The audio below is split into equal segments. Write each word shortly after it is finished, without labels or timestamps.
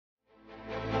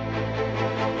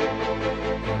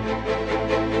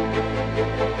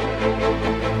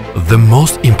The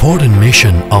most important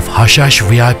mission of HAŞHAŞ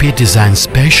VIP design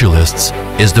specialists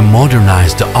is to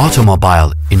modernize the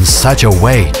automobile in such a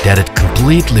way that it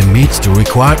completely meets the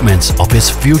requirements of its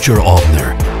future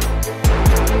owner.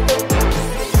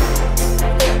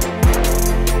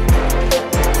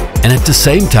 And at the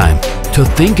same time, to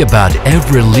think about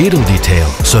every little detail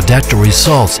so that the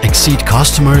results exceed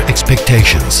customer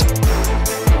expectations.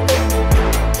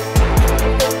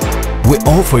 We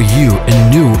offer you a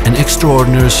new and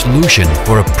extraordinary solution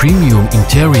for a premium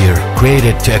interior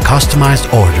created to a customized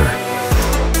order.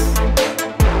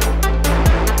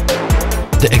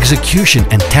 The execution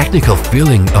and technical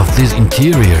feeling of this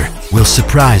interior will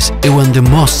surprise even the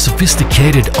most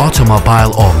sophisticated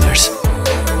automobile owners.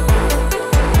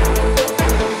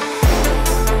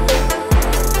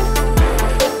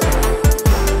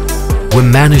 We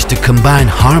managed to combine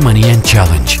harmony and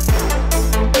challenge.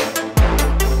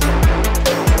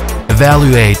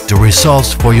 Evaluate the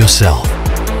results for yourself.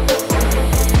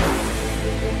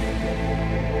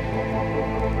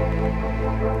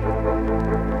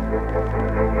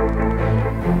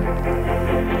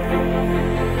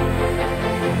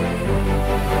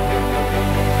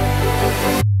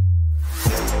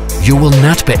 You will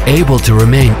not be able to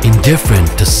remain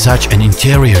indifferent to such an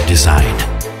interior design.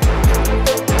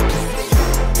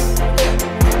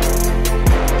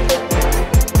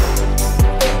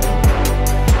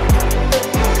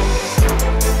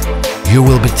 You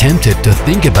will be tempted to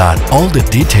think about all the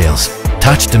details,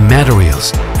 touch the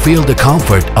materials, feel the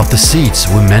comfort of the seats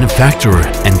we manufacture,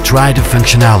 and try the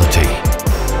functionality.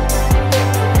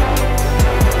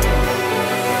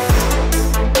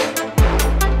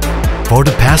 For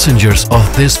the passengers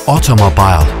of this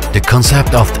automobile, the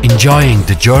concept of enjoying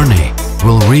the journey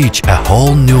will reach a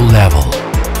whole new level.